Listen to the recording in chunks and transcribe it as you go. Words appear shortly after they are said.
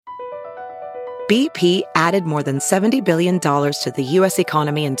BP added more than $70 billion to the U.S.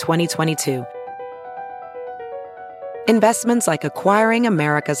 economy in 2022. Investments like acquiring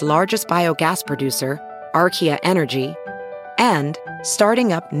America's largest biogas producer, Archaea Energy, and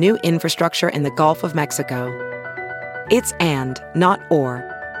starting up new infrastructure in the Gulf of Mexico. It's and, not or.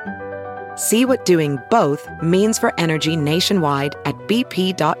 See what doing both means for energy nationwide at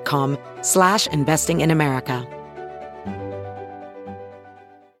bp.com/investing in America.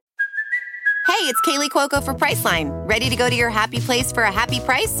 Hey, it's Kaylee Cuoco for Priceline. Ready to go to your happy place for a happy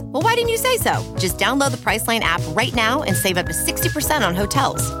price? Well, why didn't you say so? Just download the Priceline app right now and save up to 60% on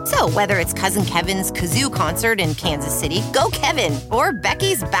hotels. So whether it's Cousin Kevin's Kazoo Concert in Kansas City, go Kevin, or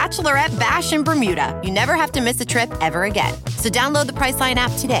Becky's Bachelorette Bash in Bermuda, you never have to miss a trip ever again. So download the Priceline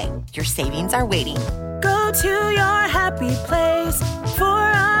app today. Your savings are waiting. Go to your happy place for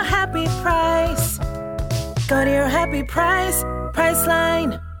a happy price. Go to your happy price,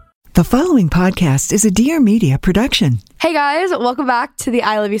 Priceline. The following podcast is a Dear Media production. Hey guys, welcome back to the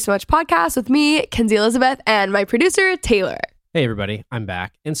I Love You So Much podcast with me, Kenzie Elizabeth, and my producer, Taylor. Hey everybody, I'm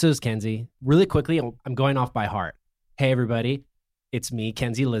back. And so is Kenzie. Really quickly, I'm going off by heart. Hey everybody, it's me,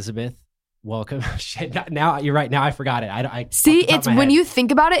 Kenzie Elizabeth. Welcome. Shit, now you're right. Now I forgot it. I see. It's when you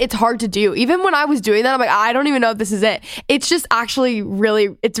think about it, it's hard to do. Even when I was doing that, I'm like, I don't even know if this is it. It's just actually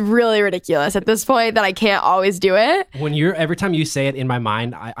it's really ridiculous at this point that I can't always do it. Every time you say it in my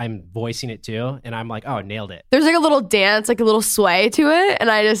mind, I'm voicing it too, and I'm like, oh, nailed it. There's like a little dance, like a little sway to it, and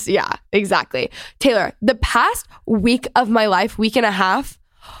yeah, exactly. Taylor, the past week of my life, week and a half,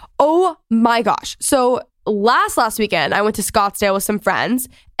 oh my gosh. So last weekend, I went to Scottsdale with some friends,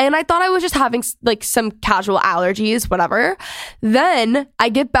 and I thought I was just having like some casual allergies, whatever. Then I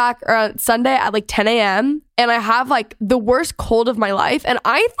get back Sunday at like 10 a.m. and I have like the worst cold of my life. And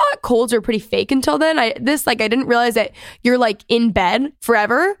I thought colds were pretty fake until then. I didn't realize that you're like in bed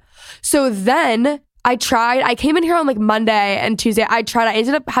forever. So then I came in here on like Monday and Tuesday. I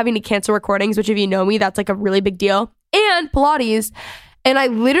ended up having to cancel recordings, which if you know me, that's like a really big deal. And Pilates. And I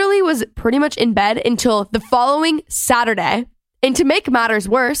literally was pretty much in bed until the following Saturday. And to make matters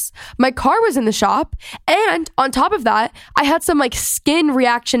worse, my car was in the shop. And on top of that, I had some like skin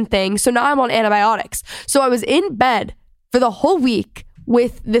reaction thing. So now I'm on antibiotics. So I was in bed for the whole week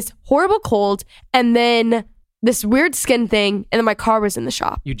with this horrible cold and then this weird skin thing. And then my car was in the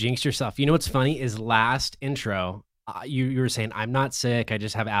shop. You jinxed yourself. You know what's funny is last intro, you were saying, I'm not sick. I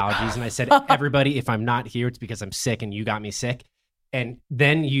just have allergies. And I said, everybody, if I'm not here, it's because I'm sick and you got me sick. And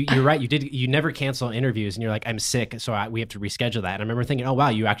then you're right. You never cancel interviews and you're like, I'm sick. So we have to reschedule that. And I remember thinking, oh, wow,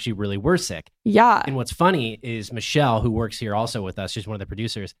 you actually really were sick. Yeah. And what's funny is Michelle, who works here also with us, she's one of the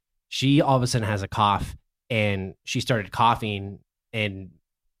producers. She all of a sudden has a cough and she started coughing and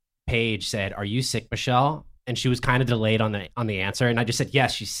Paige said, are you sick, Michelle? And she was kind of delayed on the answer. And I just said,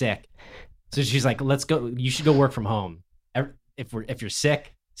 yes, she's sick. So she's like, let's go. You should go work from home. If you're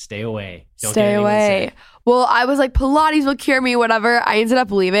sick, stay away. Don't stay away. Well, I was like, Pilates will cure me, whatever. I ended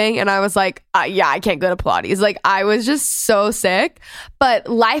up leaving and I was like, yeah, I can't go to Pilates. Like, I was just so sick. But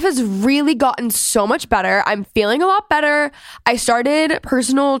life has really gotten so much better. I'm feeling a lot better. I started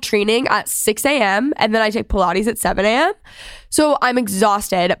personal training at 6 a.m. and then I take Pilates at 7 a.m. So I'm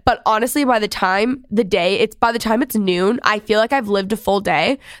exhausted. But honestly, by the time it's noon, I feel like I've lived a full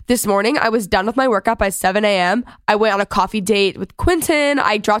day. This morning, I was done with my workout by 7 a.m. I went on a coffee date with Quentin.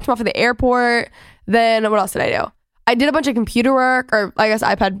 I dropped him off at the airport. Then what else did I do? I did a bunch of computer work, or I guess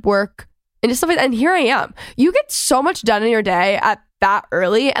iPad work and just stuff like that. And here I am. You get so much done in your day at that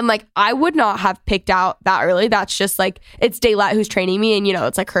early. And like, I would not have picked out that early. That's just like, it's Daylight who's training me and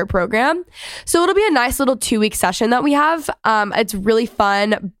it's like her program. So it'll be a nice little 2-week session that we have. It's really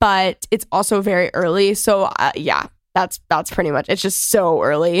fun, but it's also very early. So yeah, that's pretty much, it's just so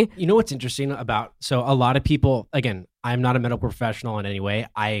early. You know what's interesting so a lot of people, again, I'm not a medical professional in any way.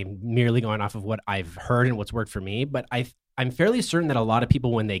 I'm merely going off of what I've heard and what's worked for me. But I'm fairly certain that a lot of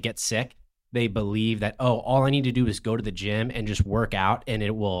people, when they get sick, they believe that, oh, all I need to do is go to the gym and just work out and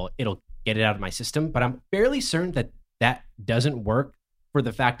it'll get it out of my system. But I'm fairly certain that doesn't work for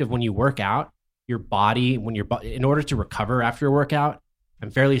the fact of when you work out, your body, in order to recover after a workout, I'm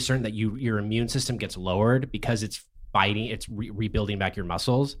fairly certain that your immune system gets lowered because it's fighting, it's rebuilding back your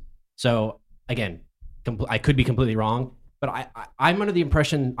muscles. So again, I could be completely wrong, but I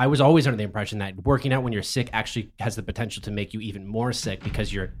was always under the impression that working out when you're sick actually has the potential to make you even more sick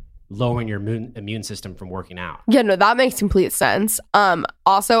because you're lowering your immune system from working out. Yeah, no, that makes complete sense.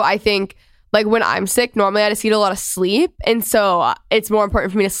 Also, I think like when I'm sick, normally I just need a lot of sleep. And so it's more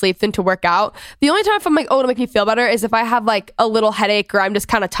important for me to sleep than to work out. The only time if I'm like, oh, it'll make me feel better is if I have like a little headache or I'm just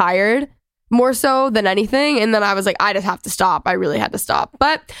kind of tired. more so than anything. And then I was like, I just have to stop. I really had to stop.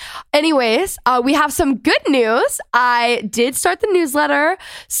 But anyways, we have some good news. I did start the newsletter.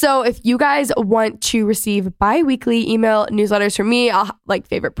 So if you guys want to receive bi-weekly email newsletters from me, I'll like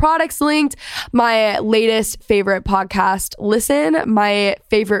favorite products linked, my latest favorite podcast listen, my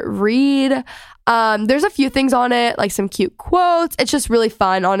favorite read. There's a few things on it, like some cute quotes. It's just really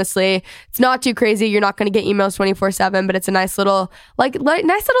fun, honestly. It's not too crazy. You're not going to get emails 24/7, but it's a nice little, nice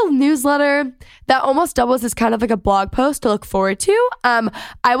little newsletter that almost doubles as kind of like a blog post to look forward to.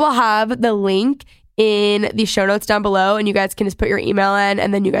 I will have the link in the show notes down below, and you guys can just put your email in,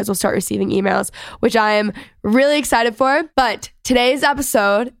 and then you guys will start receiving emails, which I am really excited for. But today's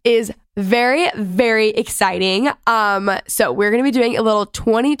episode is very, very exciting. So we're going to be doing a little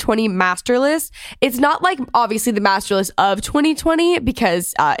 2020 master list. It's not like obviously the master list of 2020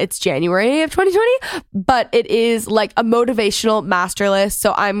 because it's January of 2020, but it is like a motivational master list.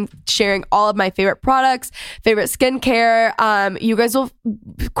 So I'm sharing all of my favorite products, favorite skincare. You guys will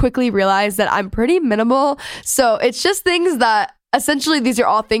quickly realize that I'm pretty minimal. So it's just things that essentially, these are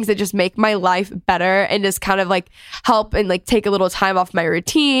all things that just make my life better and just kind of like help and like take a little time off my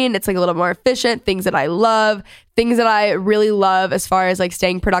routine. It's like a little more efficient, things that I love, things that I really love as far as like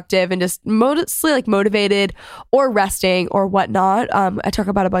staying productive and just mostly like motivated or resting or whatnot. I talk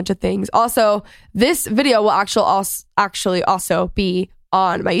about a bunch of things. Also, this video will actually also be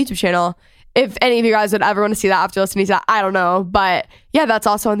on my YouTube channel. If any of you guys would ever want to see that after listening to that, I don't know. But yeah, that's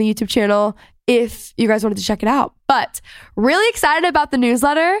also on the YouTube channel if you guys wanted to check it out. But really excited about the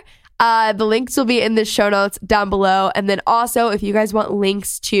newsletter. The links will be in the show notes down below. And then also, if you guys want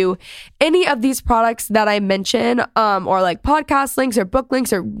links to any of these products that I mention, or like podcast links or book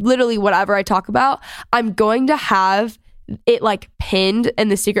links or literally whatever I talk about, I'm going to have it like pinned in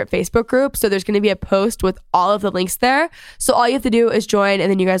the secret Facebook group. So there's going to be a post with all of the links there. So all you have to do is join,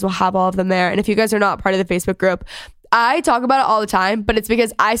 and then you guys will have all of them there. And if you guys are not part of the Facebook group, I talk about it all the time, but it's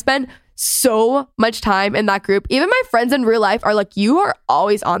because I spend so much time in that group. Even my friends in real life are like, you are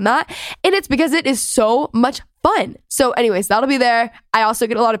always on that. And it's because it is so much fun. So anyways, that'll be there. I also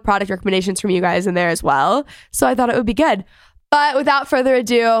get a lot of product recommendations from you guys in there as well. So I thought it would be good. But without further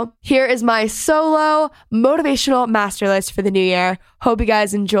ado, here is my solo motivational master list for the new year. Hope you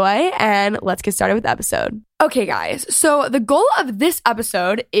guys enjoy, and let's get started with the episode. Okay, guys. So the goal of this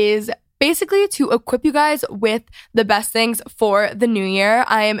episode is basically to equip you guys with the best things for the new year.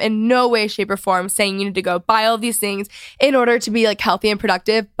 I am in no way, shape, or form saying you need to go buy all these things in order to be like healthy and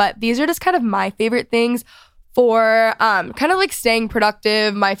productive, but these are just kind of my favorite things for kind of like staying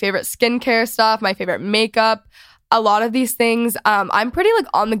productive, my favorite skincare stuff, my favorite makeup. A lot of these things, I'm pretty like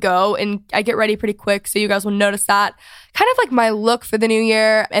on the go and I get ready pretty quick, so you guys will notice that. Kind of like my look for the new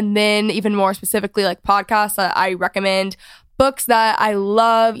year, and then even more specifically like podcasts that I recommend, books that I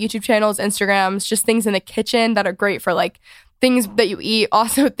love, YouTube channels, Instagrams, just things in the kitchen that are great for like things that you eat,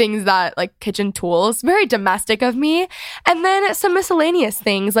 also things that like kitchen tools, very domestic of me. And then some miscellaneous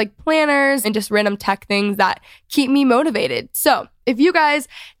things like planners and just random tech things that keep me motivated. So if you guys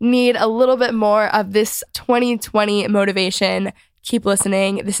need a little bit more of this 2020 motivation, keep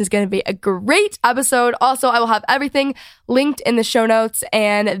listening. This is going to be a great episode. Also, I will have everything linked in the show notes,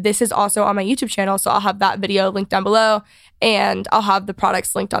 and this is also on my YouTube channel, so I'll have that video linked down below, and I'll have the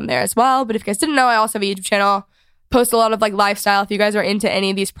products linked on there as well. But if you guys didn't know, I also have a YouTube channel, post a lot of like lifestyle. If you guys are into any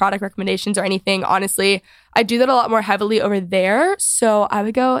of these product recommendations or anything, honestly, I do that a lot more heavily over there, so I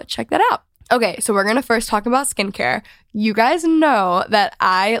would go check that out. Okay, so we're going to first talk about skincare. You guys know that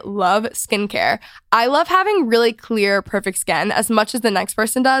I love skincare. I love having really clear, perfect skin as much as the next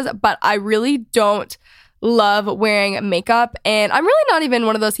person does, but I really don't love wearing makeup. And I'm really not even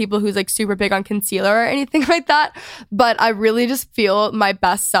one of those people who's like super big on concealer or anything like that, but I really just feel my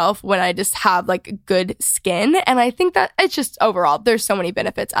best self when I just have like good skin. And I think that it's just overall, there's so many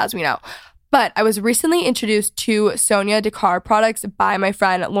benefits, as we know. But I was recently introduced to Sonia Dakar products by my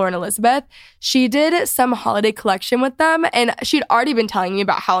friend Lauren Elizabeth. She did some holiday collection with them, and she'd already been telling me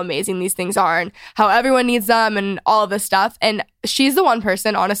about how amazing these things are and how everyone needs them and all of this stuff. And she's the one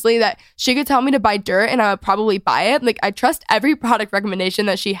person, honestly, that she could tell me to buy dirt and I would probably buy it. Like, I trust every product recommendation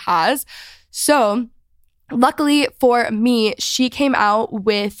that she has. So luckily for me, she came out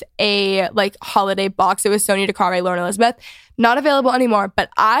with a like holiday box. It was Sonia Dakar by Lauren Elizabeth. not available anymore, but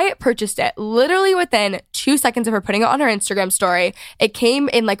I purchased it literally within 2 seconds of her putting it on her Instagram story. It came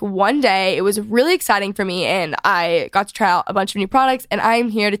in like one day. It was really exciting for me, and I got to try out a bunch of new products, and I'm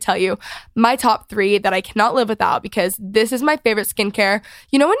here to tell you my top 3 that I cannot live without, because this is my favorite skincare.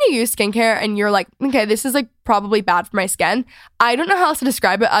 You know when you use skincare and you're like, okay, this is like probably bad for my skin. I don't know how else to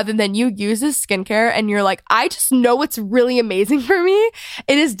describe it other than you use this skincare and you're like, I just know it's really amazing for me.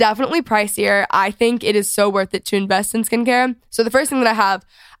 It is definitely pricier. I think it is so worth it to invest in skincare. So the first thing that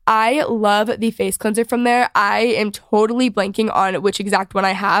I love the face cleanser from there. I am totally blanking on which exact one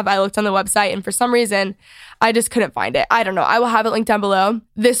I have. I looked on the website and for some reason, I just couldn't find it. I don't know. I will have it linked down below.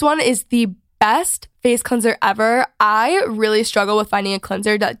 This one is the best face cleanser ever. I really struggle with finding a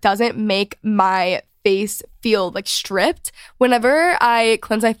cleanser that doesn't make my face feel like stripped. Whenever I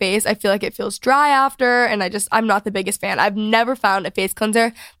cleanse my face, I feel like it feels dry after, and I'm not the biggest fan. I've never found a face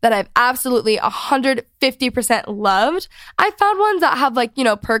cleanser that I've absolutely 150% loved. I found ones that have like,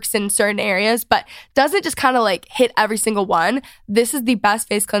 perks in certain areas, but doesn't just kind of like hit every single one. This is the best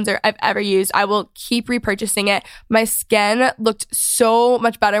face cleanser I've ever used. I will keep repurchasing it. My skin looked so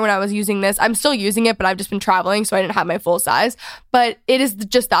much better when I was using this. I'm still using it, but I've just been traveling, so I didn't have my full size, but it is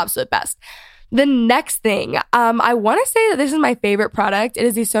just the absolute best. The next thing, I want to say that this is my favorite product. It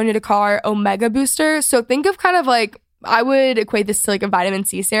is the Sonia Dakar Omega Booster. So think of kind of like, I would equate this to like a vitamin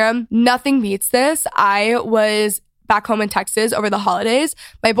C serum. Nothing beats this. I was back home in Texas over the holidays.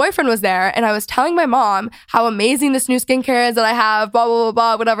 My boyfriend was there and I was telling my mom how amazing this new skincare is that I have, blah, blah, blah,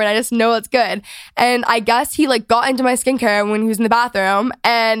 blah, whatever. And I just know it's good. And I guess he like got into my skincare when he was in the bathroom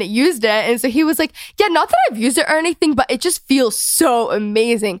and used it. And so he was like, yeah, not that I've used it or anything, but it just feels so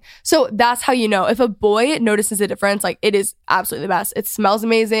amazing. So that's how you know. If a boy notices a difference, like it is absolutely the best. It smells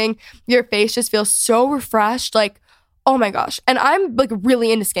amazing. Your face just feels so refreshed. Like, oh my gosh. And I'm like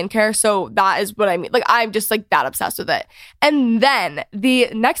really into skincare. So that is what I mean. Like I'm just like that obsessed with it. And then the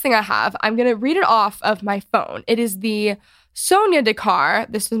next thing I have, I'm going to read it off of my phone. It is the Sonia Dakar.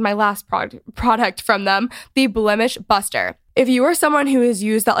 This was my last product from them. The Blemish Buster. If you are someone who has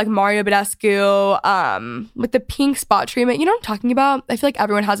used that like Mario Badescu, with the pink spot treatment, you know what I'm talking about? I feel like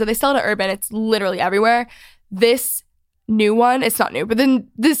everyone has it. They sell it at Urban. It's literally everywhere. This new one, it's not new, but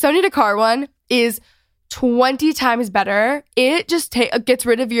then the Sonia Dakar one is 20 times better. It just gets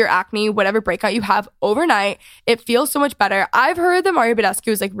rid of your acne, whatever breakout you have overnight. It feels so much better. I've heard that Mario Badescu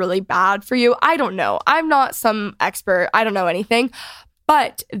is like really bad for you. I don't know. I'm not some expert. I don't know anything.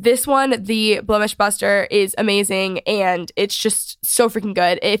 But this one, the Blemish Buster, is amazing and it's just so freaking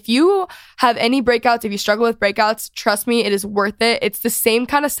good. If you have any breakouts, if you struggle with breakouts, trust me, it is worth it. It's the same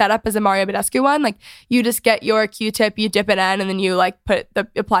kind of setup as a Mario Badescu one. Like you just get your Q-tip, you dip it in, and then you like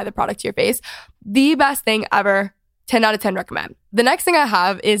apply the product to your face. The best thing ever. 10 out of 10 recommend. The next thing I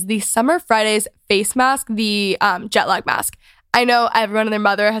have is the Summer Fridays face mask, the jet lag mask. I know everyone and their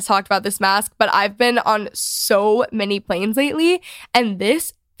mother has talked about this mask, but I've been on so many planes lately, and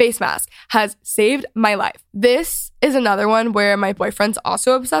this face mask has saved my life. This is another one where my boyfriend's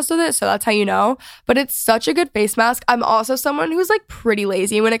also obsessed with it, so that's how you know. But it's such a good face mask. I'm also someone who's like pretty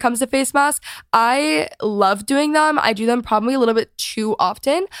lazy when it comes to face masks. I love doing them. I do them probably a little bit too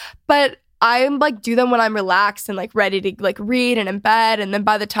often, but I like do them when I'm relaxed and like ready to like read and in bed. And then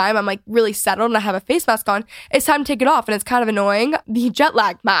by the time I'm like really settled and I have a face mask on, it's time to take it off. And it's kind of annoying. The jet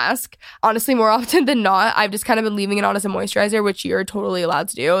lag mask, honestly, more often than not, I've just kind of been leaving it on as a moisturizer, which you're totally allowed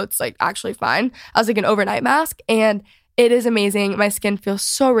to do. It's like actually fine. I was like an overnight mask and it is amazing. My skin feels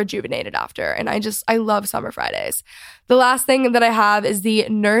so rejuvenated after. And I love Summer Fridays. The last thing that I have is the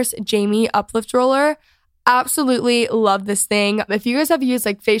Nurse Jamie Uplift Roller. Absolutely love this thing. If you guys have used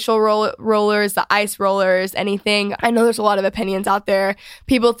like facial rollers, the ice rollers, anything, I know there's a lot of opinions out there.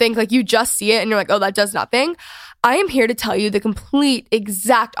 People think like you just see it and you're like, oh, that does nothing. I am here to tell you the complete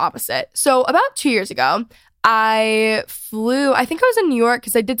exact opposite. So about 2 years ago, I think I was in New York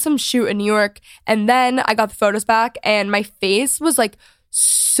because I did some shoot in New York, and then I got the photos back and my face was like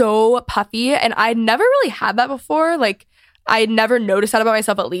so puffy, and I'd never really had that before. Like I never noticed that about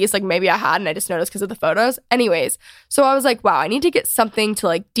myself, at least. Like maybe I had and I just noticed because of the photos. Anyways, so I was like, wow, I need to get something to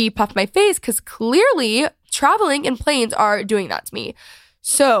like depuff my face because clearly traveling in planes are doing that to me.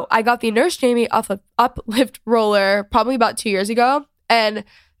 So I got the Nurse Jamie Uplift Roller probably about 2 years ago. And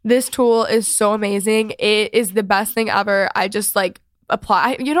this tool is so amazing. It is the best thing ever. I just like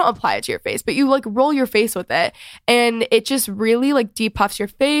you don't apply it to your face, but you like roll your face with it and it just really like depuffs your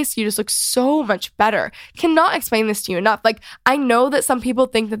face. You just look so much better. Cannot explain this to you enough. Like I know that some people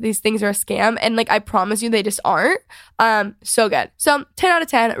think that these things are a scam and like I promise you they just aren't. So good. So 10 out of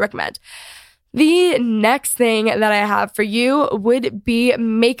 10 recommend. The next thing that I have for you would be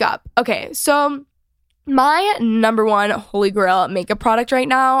makeup. Okay, so My number one holy grail makeup product right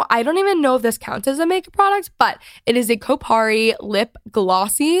now, I don't even know if this counts as a makeup product, but it is a Kopari lip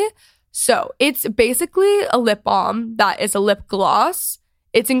glossy. So it's basically a lip balm that is a lip gloss.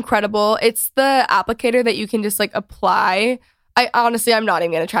 It's incredible. It's the applicator that you can just like apply. I'm not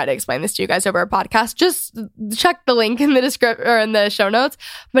even going to try to explain this to you guys over a podcast. Just check the link in the description or in the show notes.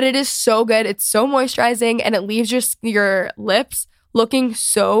 But it is so good. It's so moisturizing and it leaves your lips looking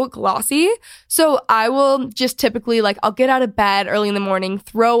so glossy. So I will just typically I'll get out of bed early in the morning,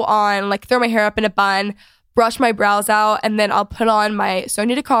 throw my hair up in a bun, brush my brows out, and then I'll put on my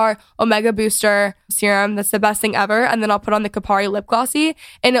Sonia Dakar Omega Booster Serum. That's the best thing ever. And then I'll put on the Kopari Lip Glossy.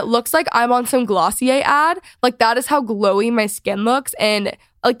 And it looks like I'm on some Glossier ad. That is how glowy my skin looks. And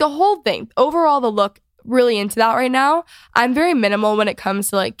the whole thing, overall the look, really into that right now. I'm very minimal when it comes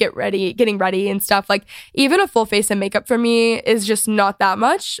to getting ready and stuff. Even a full face of makeup for me is just not that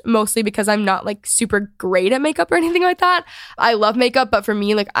much, mostly because I'm not super great at makeup or anything like that. I love makeup, but for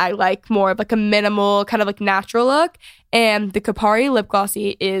me, I like more of a minimal kind of natural look. And the Kopari Lip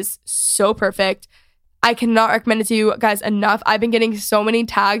Glossy is so perfect. I cannot recommend it to you guys enough. I've been getting so many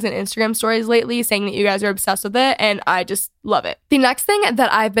tags and Instagram stories lately saying that you guys are obsessed with it, and I just love it. The next thing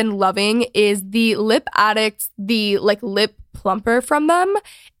that I've been loving is the Lip Addict, the lip plumper from them.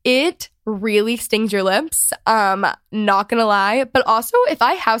 It really stings your lips. Not gonna lie. But also, if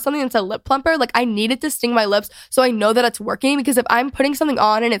I have something that's a lip plumper, I need it to sting my lips so I know that it's working, because if I'm putting something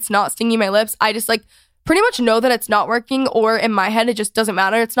on and it's not stinging my lips, I just pretty much know that it's not working, or in my head, it just doesn't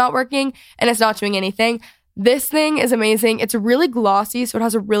matter. It's not working and it's not doing anything. This thing is amazing. It's really glossy, so it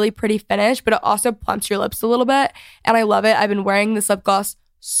has a really pretty finish, but it also plumps your lips a little bit. And I love it. I've been wearing this lip gloss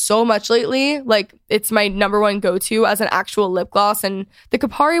so much lately. It's my number one go-to as an actual lip gloss. And the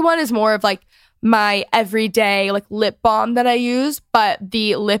Kopari one is more of my everyday lip balm that I use, but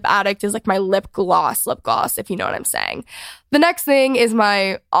the Lip Addict is my lip gloss, if you know what I'm saying. The next thing is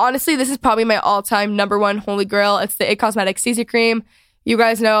honestly, this is probably my all-time number one holy grail. It's the IT Cosmetics CC Cream. You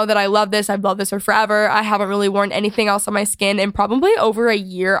guys know that I love this. I've loved this for forever. I haven't really worn anything else on my skin in probably over a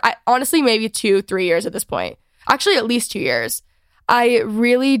year. Honestly, maybe 2-3 years at this point. Actually, at least 2 years. I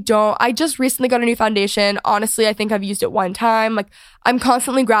really don't. I just recently got a new foundation. Honestly, I think I've used it one time. I'm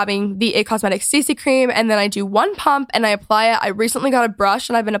constantly grabbing the IT Cosmetics CC Cream, and then I do one pump and I apply it. I recently got a brush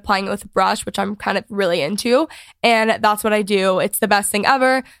and I've been applying it with a brush, which I'm kind of really into. And that's what I do. It's the best thing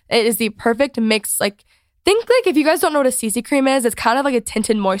ever. It is the perfect mix. Think if you guys don't know what a CC cream is, it's kind of like a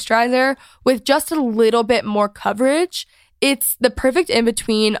tinted moisturizer with just a little bit more coverage. It's the perfect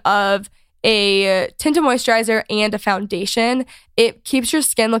in-between of a tinted moisturizer and a foundation. It keeps your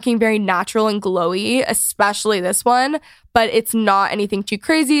skin looking very natural and glowy, especially this one, but it's not anything too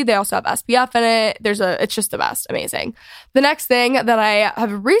crazy. They also have SPF in it. It's just the best. Amazing. The next thing that I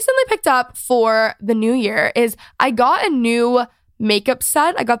have recently picked up for the new year is I got a new makeup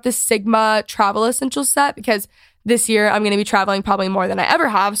set. I got this Sigma Travel Essentials set because this year I'm going to be traveling probably more than I ever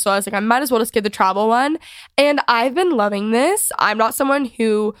have. So I was I might as well just get the travel one. And I've been loving this. I'm not someone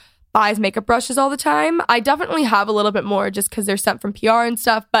who buys makeup brushes all the time. I definitely have a little bit more just because they're sent from PR and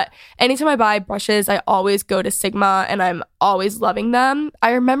stuff. But anytime I buy brushes, I always go to Sigma and I'm always loving them.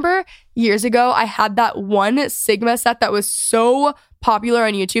 I remember years ago, I had that one Sigma set that was so popular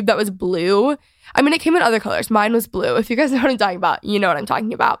on YouTube that was blue. I mean, it came in other colors. Mine was blue. If you guys know what I'm talking about, you know what I'm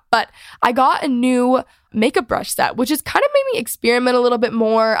talking about. But I got a new makeup brush set, which has kind of made me experiment a little bit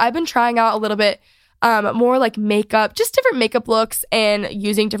more. I've been trying out a little bit more makeup, just different makeup looks and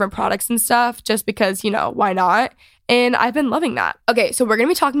using different products and stuff just because, why not? And I've been loving that. Okay, so we're going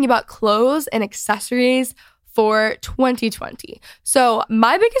to be talking about clothes and accessories for 2020. So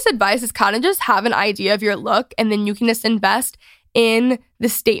my biggest advice is kind of just have an idea of your look and then you can just invest in the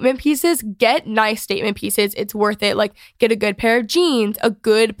statement pieces. Get nice statement pieces. It's worth it. Get a good pair of jeans, a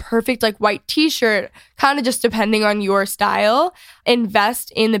good perfect white t-shirt, kind of just depending on your style.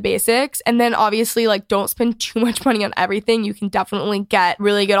 Invest in the basics, and then obviously don't spend too much money on everything. You can definitely get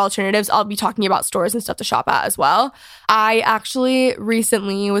really good alternatives. I'll be talking about stores and stuff to shop at as well. I actually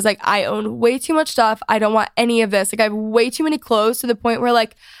recently was I own way too much stuff. I don't want any of this. I have way too many clothes to the point where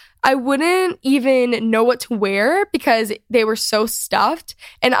I wouldn't even know what to wear because they were so stuffed.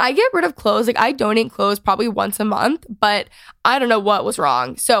 And I get rid of clothes. I donate clothes probably once a month, but I don't know what was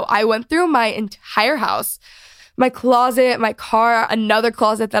wrong. So I went through my entire house, my closet, my car, another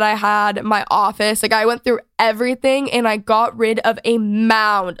closet that I had, my office. I went through everything and I got rid of a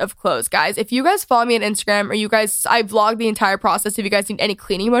mound of clothes, guys. If you guys follow me on Instagram or I vlogged the entire process. If you guys need any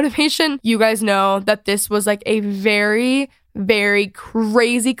cleaning motivation, you guys know that this was a very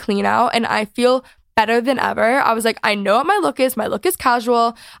crazy clean out, and I feel better than ever. I was like, I know what my look is. My look is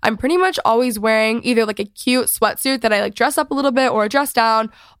casual. I'm pretty much always wearing either like a cute sweatsuit that I like dress up a little bit or dress down,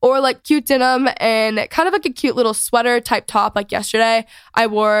 or like cute denim and kind of like a cute little sweater type top. Like yesterday, I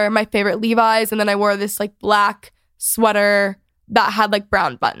wore my favorite Levi's, and then I wore this like black sweater that had like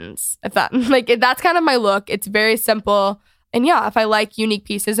brown buttons. If that that's kind of my look. It's very simple. And yeah, if I like unique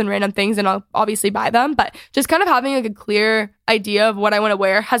pieces and random things, then I'll obviously buy them. But just kind of having like a clear idea of what I want to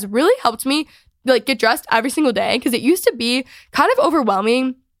wear has really helped me like get dressed every single day, because it used to be kind of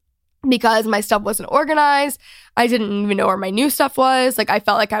overwhelming because my stuff wasn't organized. I didn't even know where my new stuff was. Like I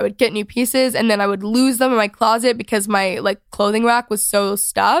felt like I would get new pieces and then I would lose them in my closet because my like clothing rack was so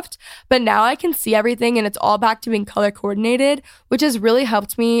stuffed. But now I can see everything and it's all back to being color coordinated, which has really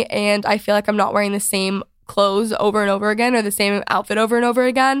helped me. And I feel like I'm not wearing the same clothes over and over again or the same outfit over and over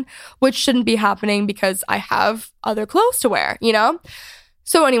again, which shouldn't be happening because I have other clothes to wear, you know?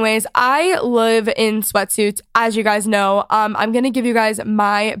 So anyways, I live in sweatsuits, as you guys know. I'm going to give you guys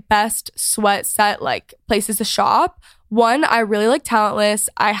my best sweat set, like places to shop. One, I really like Talentless.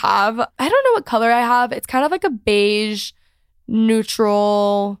 I don't know what color I have. It's kind of like a beige,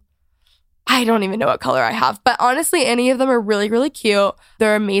 neutral. I don't even know what color I have. But honestly, any of them are really, really cute.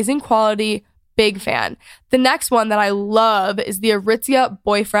 They're amazing quality. Big fan. The next one that I love is the Aritzia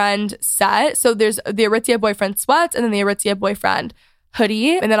Boyfriend set. So there's the Aritzia Boyfriend sweats and then the Aritzia Boyfriend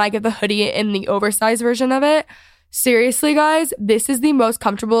hoodie, and then I get the hoodie in the oversized version of it. Seriously, guys, this is the most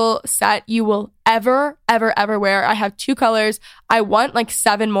comfortable set you will ever wear. I have 2 colors. I want like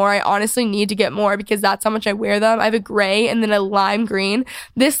 7 more. I honestly need to get more because that's how much I wear them. I have a gray and then a lime green.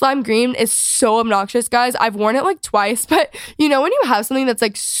 This lime green is so obnoxious, guys. I've worn it like twice, but you know when you have something that's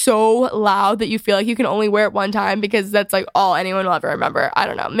like so loud that you feel like you can only wear it one time because that's like all anyone will ever remember. I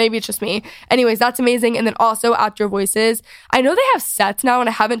don't know. Maybe it's just me. Anyways, that's amazing. And then also Outdoor Voices. I know they have sets now and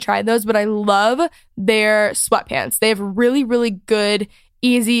I haven't tried those, but I love their sweatpants. They have really, really good,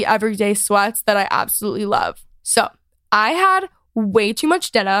 easy, everyday sweats that I absolutely love. So I had way too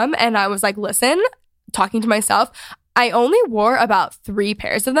much denim and I was like, listen, talking to myself, I only wore about 3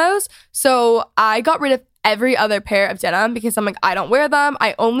 pairs of those. So I got rid of every other pair of denim because I'm like, I don't wear them.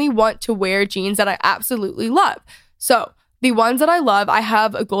 I only want to wear jeans that I absolutely love. So the ones that I love, I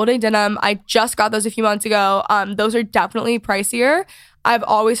have a Gold A denim. I just got those a few months ago. Those are definitely pricier. I've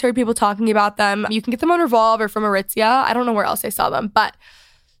always heard people talking about them. You can get them on Revolve or from Aritzia. I don't know where else they sell them, but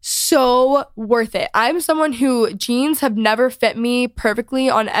so worth it. I'm someone who jeans have never fit me perfectly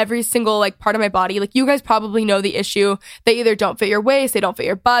on every single like part of my body. Like you guys probably know the issue. They either don't fit your waist, they don't fit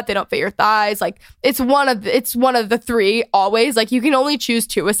your butt, they don't fit your thighs. Like it's one of the 3 always. Like you can only choose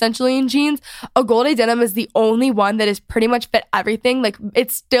 2 essentially in jeans. A Gold A denim is the only one that is pretty much fit everything. Like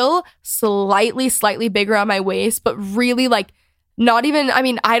it's still slightly bigger on my waist, but really like not even, I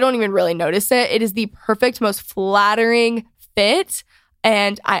mean, I don't even really notice it. It is the perfect, most flattering fit.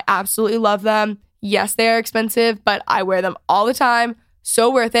 And I absolutely love them. Yes, they are expensive, but I wear them all the time.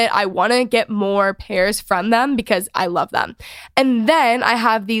 So worth it. I want to get more pairs from them because I love them. And then I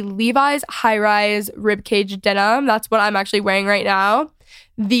have the Levi's high-rise ribcage denim. That's what I'm actually wearing right now.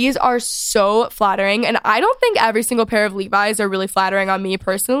 These are so flattering. And I don't think every single pair of Levi's are really flattering on me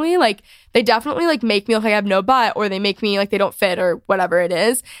personally. Like they definitely like make me look like I have no butt, or they make me like they don't fit or whatever it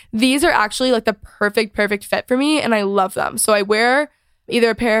is. These are actually like the perfect fit for me. And I love them. So I wear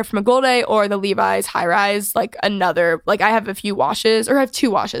either a pair from a Gold A or the Levi's high rise, like another, like I have a few washes or I have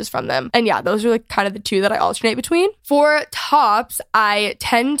 2 washes from them. And yeah, those are like kind of the 2 that I alternate between. For tops, I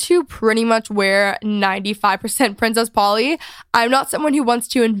tend to pretty much wear 95% Princess Polly. I'm not someone who wants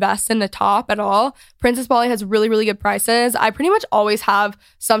to invest in a top at all. Princess Polly has really, really good prices. I pretty much always have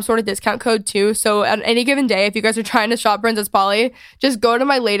some sort of discount code too. So on any given day, if you guys are trying to shop Princess Polly, just go to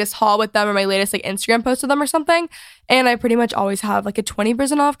my latest haul with them or my latest like Instagram post with them or something. And I pretty much always have like a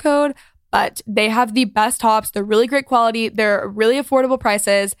 20% off code, but they have the best tops. They're really great quality. They're really affordable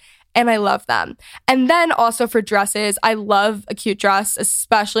prices. And I love them. And then also for dresses, I love a cute dress,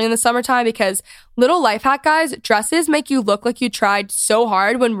 especially in the summertime, because little life hack, guys, dresses make you look like you tried so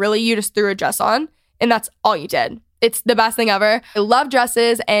hard when really you just threw a dress on and that's all you did. It's the best thing ever. I love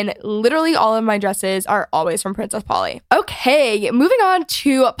dresses, and literally all of my dresses are always from Princess Polly. Okay, moving on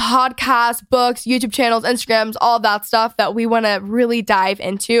to podcasts, books, YouTube channels, Instagrams, all that stuff that we want to really dive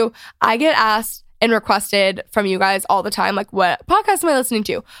into. I get asked and requested from you guys all the time, like, what podcasts am I listening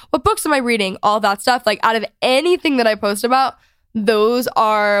to? What books am I reading? All that stuff. Like, out of anything that I post about, those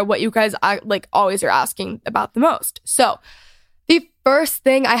are what you guys like always are asking about the most. So The first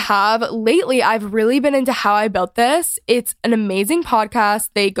thing I have lately, I've really been into How I Built This. It's an amazing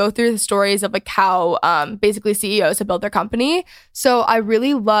podcast. They go through the stories of like how basically CEOs have built their company. So I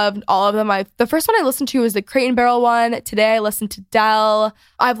really loved all of them. The first one I listened to was the Crate and Barrel one. Today I listened to Dell.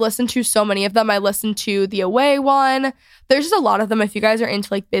 I've listened to so many of them. I listened to the Away one. There's just a lot of them. If you guys are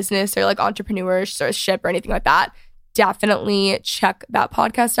into like business or like entrepreneurship or anything like that, definitely check that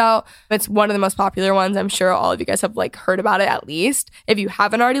podcast out. It's one of the most popular ones. I'm sure all of you guys have like heard about it at least if you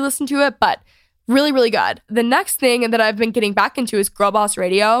haven't already listened to it, but really, really good. The next thing that I've been getting back into is Girl Boss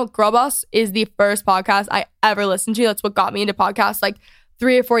Radio. Girl Boss is the first podcast I ever listened to. That's what got me into podcasts like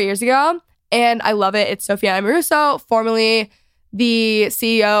 3 or 4 years ago. And I love it. It's Sophia Amoruso, formerly the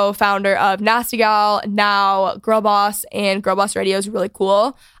CEO, founder of Nasty Gal, now Girl Boss, and Girl Boss Radio is really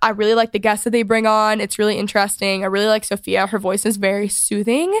cool. I really like the guests that they bring on. It's really interesting. I really like Sophia. Her voice is very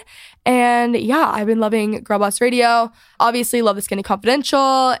soothing. And yeah, I've been loving Girl Boss Radio. Obviously, love The Skinny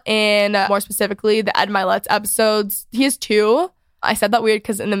Confidential, and more specifically, the Ed Milet's episodes. He has 2. I said that weird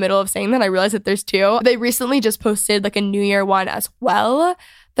because in the middle of saying that, I realized that there's 2. They recently just posted like a New Year one as well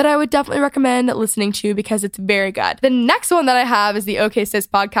that I would definitely recommend listening to because it's very good. The next one that I have is the OK Sis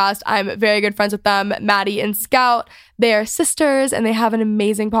podcast. I'm very good friends with them, Maddie and Scout. They are sisters and they have an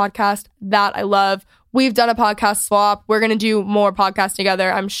amazing podcast that I love. We've done a podcast swap. We're going to do more podcasts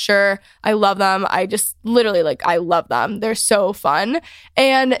together, I'm sure. I love them. I just literally I love them. They're so fun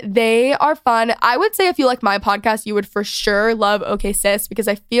and they are fun. I would say if you like my podcast, you would for sure love OK Sis because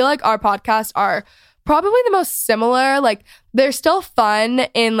I feel like our podcasts are probably the most similar. Like they're still fun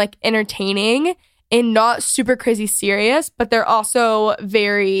and like entertaining and not super crazy serious, but they're also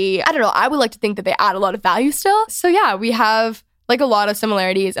very, I don't know, I would like to think that they add a lot of value still. So yeah, we have like a lot of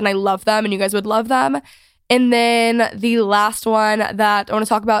similarities and I love them and you guys would love them. And then the last one that I want to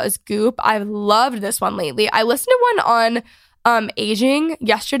talk about is Goop. I've loved this one lately. I listened to one on aging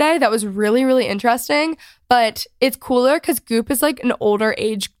yesterday that was really, really interesting, but it's cooler because Goop is like an older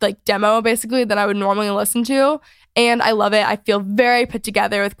age like demo basically than I would normally listen to. And I love it. I feel very put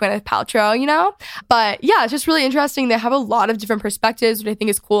together with Gwyneth Paltrow, you know? But yeah, it's just really interesting. They have a lot of different perspectives, which I think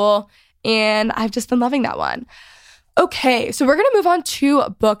is cool. And I've just been loving that one. Okay, so we're going to move on to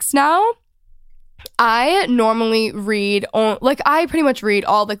books now. I normally read, I pretty much read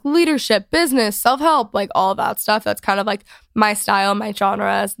all like leadership, business, self-help, like all that stuff. That's kind of like my style, my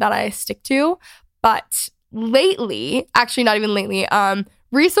genres that I stick to. But lately, actually not even lately,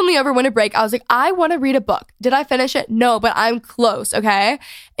 recently over winter break, I was like, I want to read a book. Did I finish it? No, but I'm close, okay?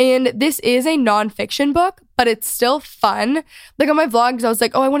 And this is a nonfiction book, but it's still fun. Like on my vlogs, I was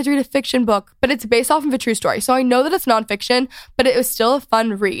like, oh, I wanted to read a fiction book, but it's based off of a true story. So I know that it's nonfiction, but it was still a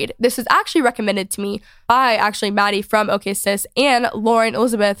fun read. This is actually recommended to me by actually Maddie from OK Sis and Lauren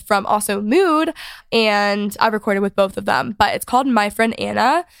Elizabeth from Also Mood. And I recorded with both of them, but it's called My Friend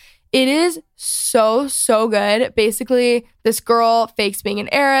Anna. It is so, so good. Basically, this girl fakes being an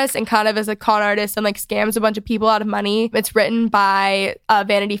heiress and kind of is a con artist and like scams a bunch of people out of money. It's written by a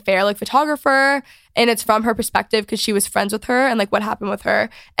Vanity Fair like photographer and it's from her perspective because she was friends with her and like what happened with her.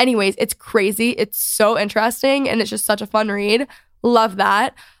 Anyways, it's crazy. It's so interesting and it's just such a fun read. Love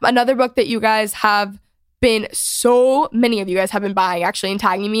that. Another book that you guys have been, so many of you guys have been buying actually and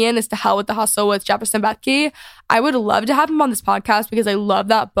tagging me in is To Hell with the Hustle with Jefferson Bethke. I would love to have him on this podcast because I love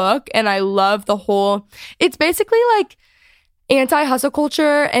that book and I love the whole, it's basically like anti-hustle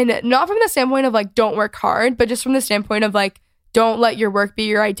culture and not from the standpoint of like don't work hard, but just from the standpoint of like don't let your work be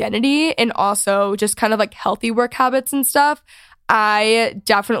your identity and also just kind of like healthy work habits and stuff. I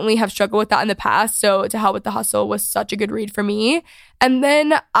definitely have struggled with that in the past. So To Hell with the Hustle was such a good read for me. And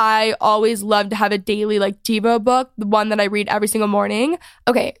then I always love to have a daily like Devo book, the one that I read every single morning.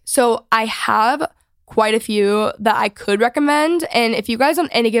 Okay, so I have quite a few that I could recommend. And if you guys on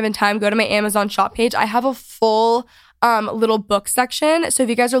any given time go to my Amazon shop page, I have a full little book section. So if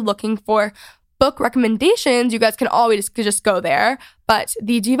you guys are looking for book recommendations, you guys can always just go there. But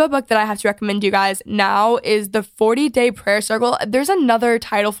the Diva book that I have to recommend you guys now is the 40-Day Prayer Circle. There's another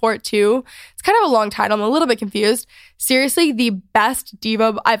title for it too. It's kind of a long title. I'm a little bit confused. Seriously, the best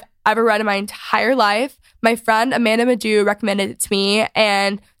Diva I've ever read in my entire life. My friend Amanda Madu recommended it to me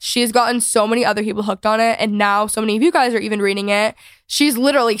and she's gotten so many other people hooked on it. And now so many of you guys are even reading it. She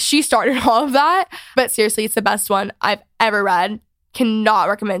started all of that. But seriously, it's the best one I've ever read. Cannot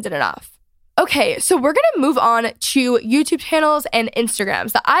recommend it enough. Okay, so we're going to move on to YouTube channels and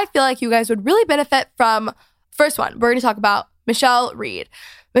Instagrams that I feel like you guys would really benefit from. First one, we're going to talk about Michelle Reed.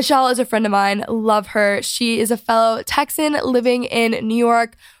 Michelle is a friend of mine. Love her. She is a fellow Texan living in New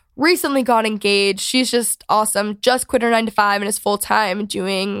York. Recently got engaged. She's just awesome. Just quit her 9-to-5 and is full-time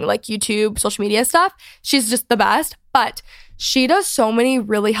doing like YouTube, social media stuff. She's just the best. But She does so many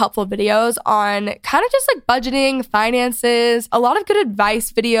really helpful videos on kind of just like budgeting, finances, a lot of good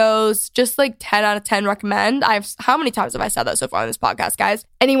advice videos, just like 10 out of 10 recommend. How many times have I said that so far on this podcast, guys?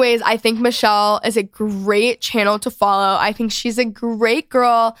 Anyways, I think Michelle is a great channel to follow. I think she's a great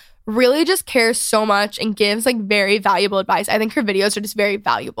girl, really just cares so much and gives like very valuable advice. I think her videos are just very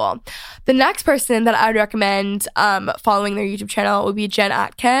valuable. The next person that I would recommend following their YouTube channel would be Jen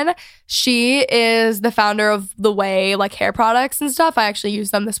Atkin. She is the founder of The Way, like hair products and stuff. I actually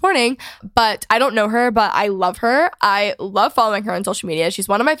used them this morning, but I don't know her, but I love her. I love following her on social media. She's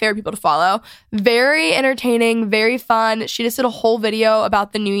one of my favorite people to follow. Very entertaining, very fun. She just did a whole video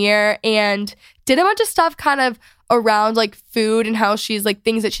about the new year and did a bunch of stuff kind of around like food and how she's like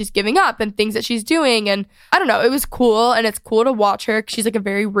things that she's giving up and things that she's doing. And I don't know, it was cool, and it's cool to watch her. She's like a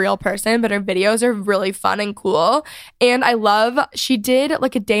very real person, but her videos are really fun and cool. And I love, she did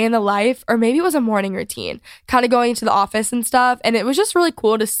like a day in the life, or maybe it was a morning routine, kind of going into the office and stuff. And it was just really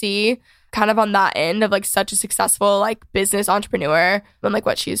cool to see kind of on that end of like such a successful like business entrepreneur and like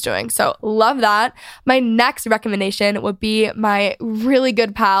what she's doing. So love that. My next recommendation would be my really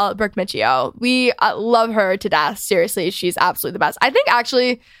good pal, Brooke Michio. We love her to death. Seriously, she's absolutely the best. I think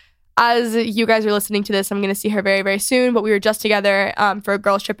actually, as you guys are listening to this, I'm going to see her very, very soon, but we were just together for a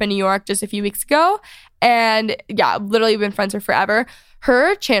girls trip in New York just a few weeks ago. And yeah, literally been friends with her forever.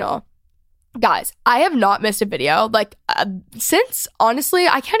 Her channel, guys, I have not missed a video like since, honestly,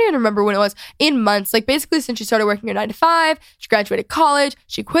 I can't even remember when it was, in months. Like basically since she started working her 9 to 5, she graduated college,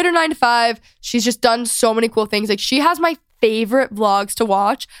 she quit her 9 to 5. She's just done so many cool things. Like she has my favorite vlogs to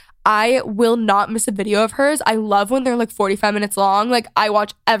watch. I will not miss a video of hers. I love when they're like 45 minutes long. Like I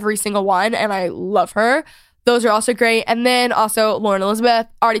watch every single one and I love her. Those are also great. And then also Lauren Elizabeth,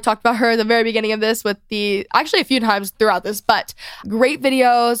 already talked about her at the very beginning of this actually a few times throughout this, but great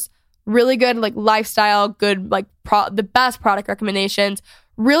videos. Really good like lifestyle, good like the best product recommendations,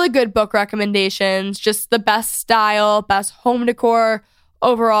 really good book recommendations, just the best style, best home decor.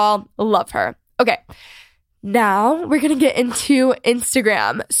 Overall, love her. Okay, now we're going to get into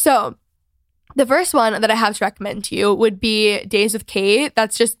Instagram. So the first one that I have to recommend to you would be Days with Kate.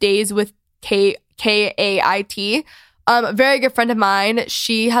 That's just Days with Kate, Kait. Very good friend of mine.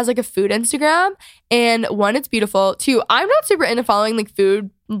 She has like a food Instagram, and one, it's beautiful. Two, I'm not super into following like food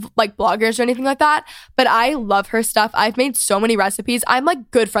like bloggers or anything like that, but I love her stuff. I've made so many recipes. I'm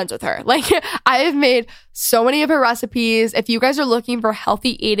like good friends with her. Like I have made so many of her recipes. If you guys are looking for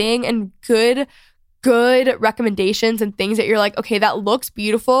healthy eating and good recommendations and things that you're like, okay, that looks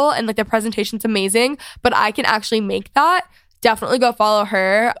beautiful and like the presentation's amazing, but I can actually make that, definitely go follow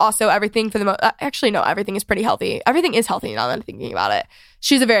her. Also, everything for the actually, no, everything is pretty healthy. Everything is healthy now that I'm thinking about it.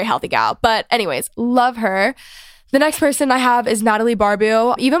 She's a very healthy gal. But anyways, love her. The next person I have is Natalie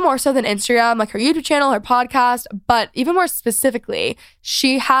Barbu. Even more so than Instagram, like her YouTube channel, her podcast, but even more specifically,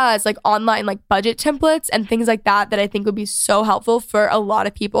 she has like online like budget templates and things like that I think would be so helpful for a lot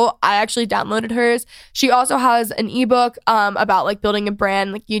of people. I actually downloaded hers. She also has an ebook about like building a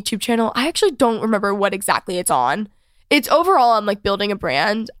brand, like YouTube channel. I actually don't remember what exactly it's on. It's overall on like building a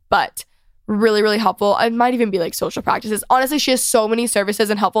brand, but really, really helpful. It might even be like social practices. Honestly, she has so many services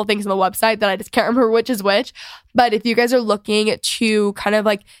and helpful things on the website that I just can't remember which is which. But if you guys are looking to kind of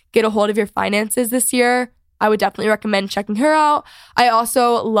like get a hold of your finances this year, I would definitely recommend checking her out. I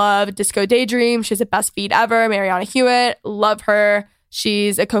also love Disco Daydream. She's the best feed ever. Mariana Hewitt, love her.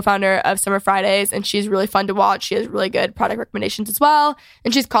 She's a co-founder of Summer Fridays, and she's really fun to watch. She has really good product recommendations as well.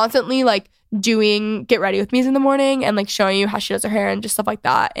 And she's constantly like doing get ready with me's in the morning and like showing you how she does her hair and just stuff like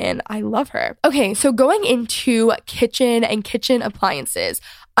that. And I love her. Okay, so going into kitchen and kitchen appliances,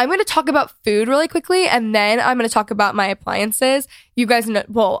 I'm going to talk about food really quickly, and then I'm going to talk about my appliances. You guys know,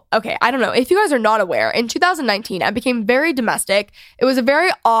 well, okay, I don't know. If you guys are not aware, in 2019, I became very domestic. It was a very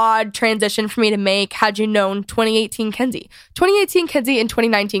odd transition for me to make had you known 2018 Kenzie. 2018 Kenzie and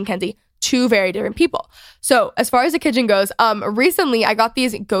 2019 Kenzie, two very different people. So as far as the kitchen goes, recently I got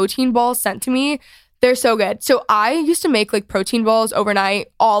these Goteen balls sent to me. They're so good. So I used to make like protein balls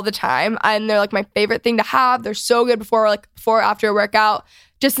overnight all the time, and they're like my favorite thing to have. They're so good before or after a workout,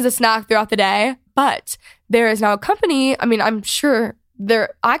 just as a snack throughout the day. But there is now a company, I mean, I'm sure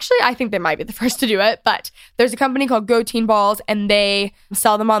I think they might be the first to do it, but there's a company called Goteen Balls, and they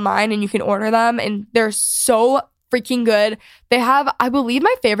sell them online and you can order them, and they're so freaking good. They have, I believe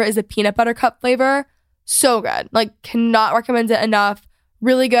my favorite is the peanut butter cup flavor. So good. Like, cannot recommend it enough.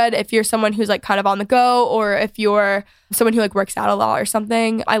 Really good if you're someone who's like kind of on the go, or if you're someone who like works out a lot or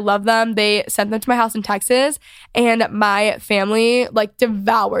something. I love them. They sent them to my house in Texas, and my family like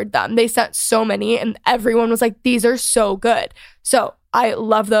devoured them. They sent so many, and everyone was like, these are so good. So I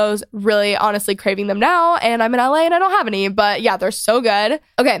love those. Really, honestly craving them now. And I'm in LA and I don't have any. But yeah, they're so good.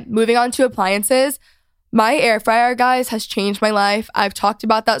 Okay, moving on to appliances. My air fryer, guys, has changed my life. I've talked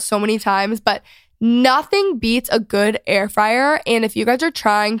about that so many times, but nothing beats a good air fryer. And if you guys are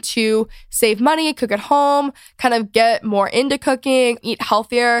trying to save money, cook at home, kind of get more into cooking, eat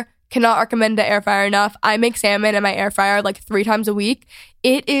healthier, cannot recommend the air fryer enough. I make salmon in my air fryer like 3 times a week.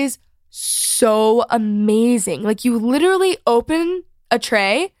 It is so amazing. Like, you literally open a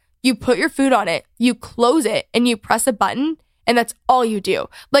tray, you put your food on it, you close it, and you press a button, and that's all you do.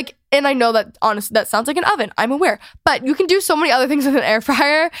 Like, and I know that honestly that sounds like an oven, I'm aware, but you can do so many other things with an air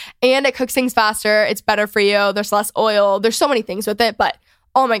fryer, and it cooks things faster. It's better for you. There's less oil. There's so many things with it, but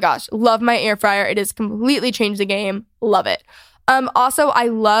oh my gosh, love my air fryer. It has completely changed the game. Love it. Also, I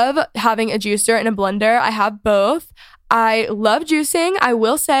love having a juicer and a blender. I have both. I love juicing. I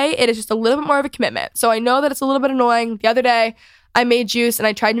will say it is just a little bit more of a commitment. So I know that it's a little bit annoying. The other day, I made juice and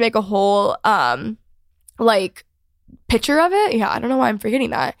I tried to make a whole like picture of it. Yeah, I don't know why I'm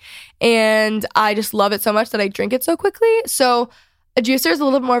forgetting that. And I just love it so much that I drink it so quickly. So a juicer is a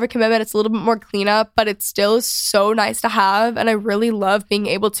little bit more of a commitment. It's a little bit more cleanup, but it still is so nice to have. And I really love being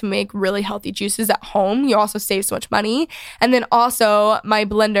able to make really healthy juices at home. You also save so much money. And then also my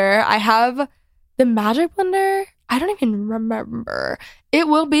blender, I have the Magic Blender. I don't even remember. It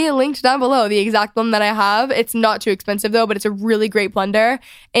will be linked down below, the exact one that I have. It's not too expensive though, but it's a really great blender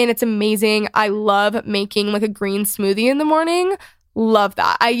and it's amazing. I love making like a green smoothie in the morning. Love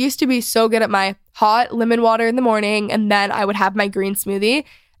that. I used to be so good at my hot lemon water in the morning and then I would have my green smoothie.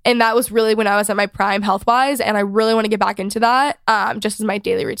 And that was really when I was at my prime health-wise, and I really want to get back into that just as my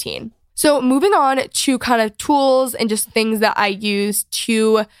daily routine. So moving on to kind of tools and just things that I use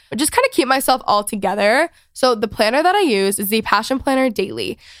to just kind of keep myself all together. So the planner that I use is the Passion Planner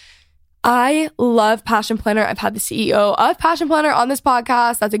Daily. I love Passion Planner. I've had the CEO of Passion Planner on this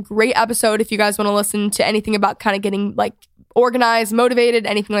podcast. That's a great episode if you guys want to listen to anything about kind of getting like organized, motivated,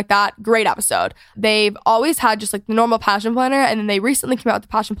 anything like that. Great episode. They've always had just like the normal Passion Planner, and then they recently came out with the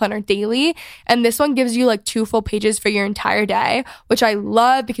Passion Planner Daily, and this one gives you like 2 full pages for your entire day, which I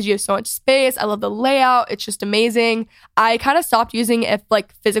love because you have so much space. I love the layout. It's just amazing. I kind of stopped using it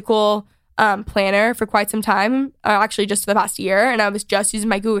like physical planner for quite some time, actually just for the past year, and I was just using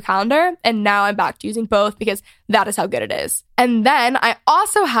my Google Calendar, and now I'm back to using both because that is how good it is. And then I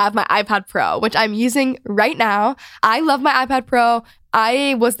also have my iPad Pro, which I'm using right now. I love my iPad Pro.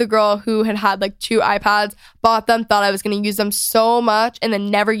 I was the girl who had like 2 iPads, bought them, thought I was going to use them so much, and then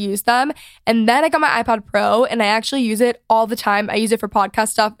never used them. And then I got my iPad Pro, and I actually use it all the time. I use it for podcast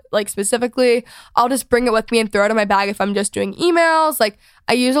stuff, like specifically. I'll just bring it with me and throw it in my bag if I'm just doing emails. Like,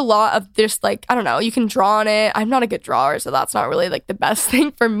 I use a lot of this, like, I don't know, you can draw on it. I'm not a good drawer, so that's not really like the best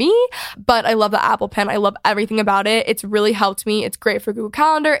thing for me. But I love the Apple Pen. I love everything about it. It's really helped me. It's great for Google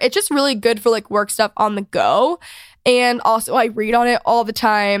Calendar. It's just really good for like work stuff on the go. And also I read on it all the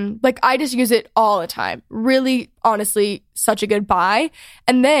time. Like, I just use it all the time. Really, honestly, such a good buy.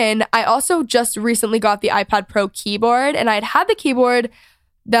 And then I also just recently got the iPad Pro keyboard, and I'd had the keyboard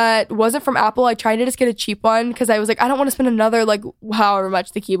that wasn't from Apple. I tried to just get a cheap one because I was like, I don't want to spend another like however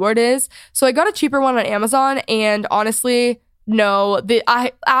much the keyboard is. So I got a cheaper one on Amazon, and honestly, no,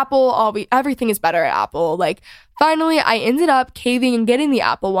 everything is better at Apple. Like, finally, I ended up caving and getting the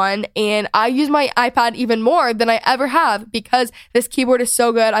Apple one, and I use my iPad even more than I ever have because this keyboard is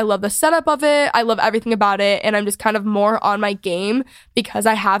so good. I love the setup of it. I love everything about it, and I'm just kind of more on my game because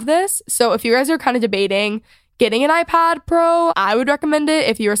I have this. So if you guys are kind of debating getting an iPad Pro, I would recommend it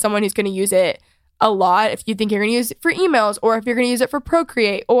if you're someone who's going to use it a lot. If you think you're going to use it for emails, or if you're going to use it for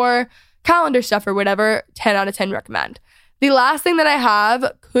Procreate or calendar stuff or whatever, 10 out of 10 recommend. The last thing that I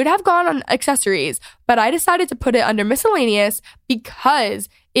have could have gone on accessories, but I decided to put it under miscellaneous because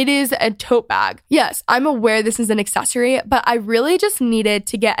it is a tote bag. Yes, I'm aware this is an accessory, but I really just needed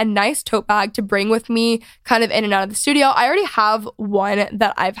to get a nice tote bag to bring with me kind of in and out of the studio. I already have one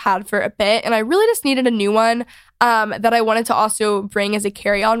that I've had for a bit, and I really just needed a new one that I wanted to also bring as a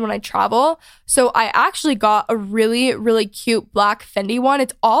carry-on when I travel. So I actually got a really, really cute black Fendi one.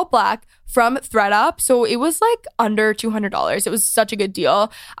 It's all black from ThredUp. So it was like under $200. It was such a good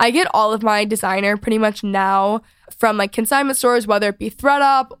deal. I get all of my designer pretty much now from like consignment stores, whether it be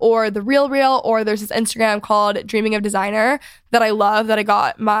ThredUp or The Real, or there's this Instagram called Dreaming of Designer that I love, that I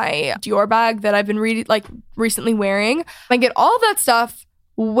got my Dior bag that I've been recently wearing. I get all of that stuff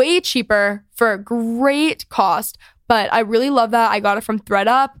way cheaper for a great cost, but I really love that. I got it from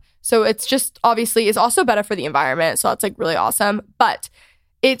ThredUp. So it's just, obviously, it's also better for the environment. So that's like really awesome. But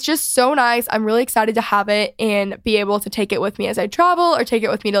it's just so nice. I'm really excited to have it and be able to take it with me as I travel, or take it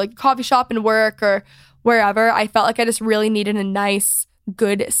with me to like a coffee shop and work, or wherever, I felt like I just really needed a nice,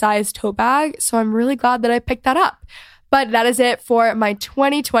 good sized tote bag. So I'm really glad that I picked that up. But that is it for my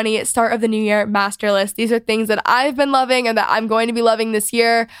 2020 start of the new year master list. These are things that I've been loving and that I'm going to be loving this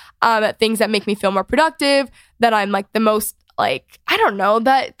year. Things that make me feel more productive, that I'm like the most like, I don't know,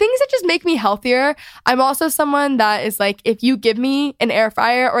 that things that just make me healthier. I'm also someone that is like, if you give me an air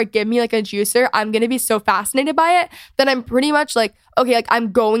fryer or give me like a juicer, I'm going to be so fascinated by it that I'm pretty much like, okay, like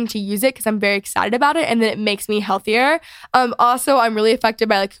I'm going to use it because I'm very excited about it and then it makes me healthier. Also, I'm really affected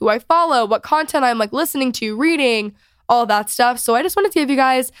by like who I follow, what content I'm like listening to, reading, all that stuff. So I just wanted to give you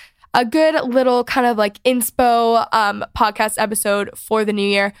guys a good little kind of like inspo podcast episode for the new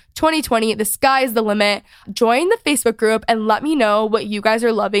year 2020. The sky is the limit. Join the Facebook group and let me know what you guys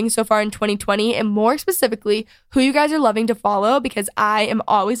are loving so far in 2020 and more specifically who you guys are loving to follow, because I am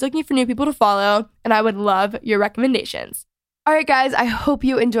always looking for new people to follow and I would love your recommendations. All right, guys, I hope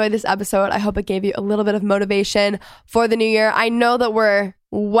you enjoyed this episode. I hope it gave you a little bit of motivation for the new year. I know that we're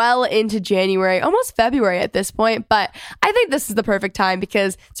well into January, almost February at this point, but I think this is the perfect time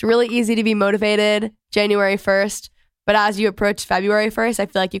because it's really easy to be motivated January 1st. But as you approach February 1st, I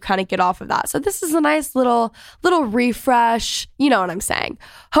feel like you kind of get off of that. So this is a nice little refresh. You know what I'm saying.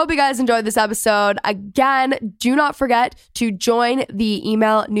 Hope you guys enjoyed this episode. Again, do not forget to join the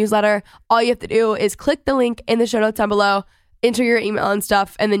email newsletter. All you have to do is click the link in the show notes down below, enter your email and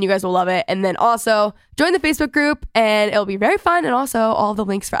stuff, and then you guys will love it. And then also join the Facebook group and it'll be very fun. And also all the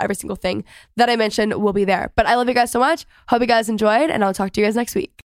links for every single thing that I mentioned will be there. But I love you guys so much. Hope you guys enjoyed and I'll talk to you guys next week.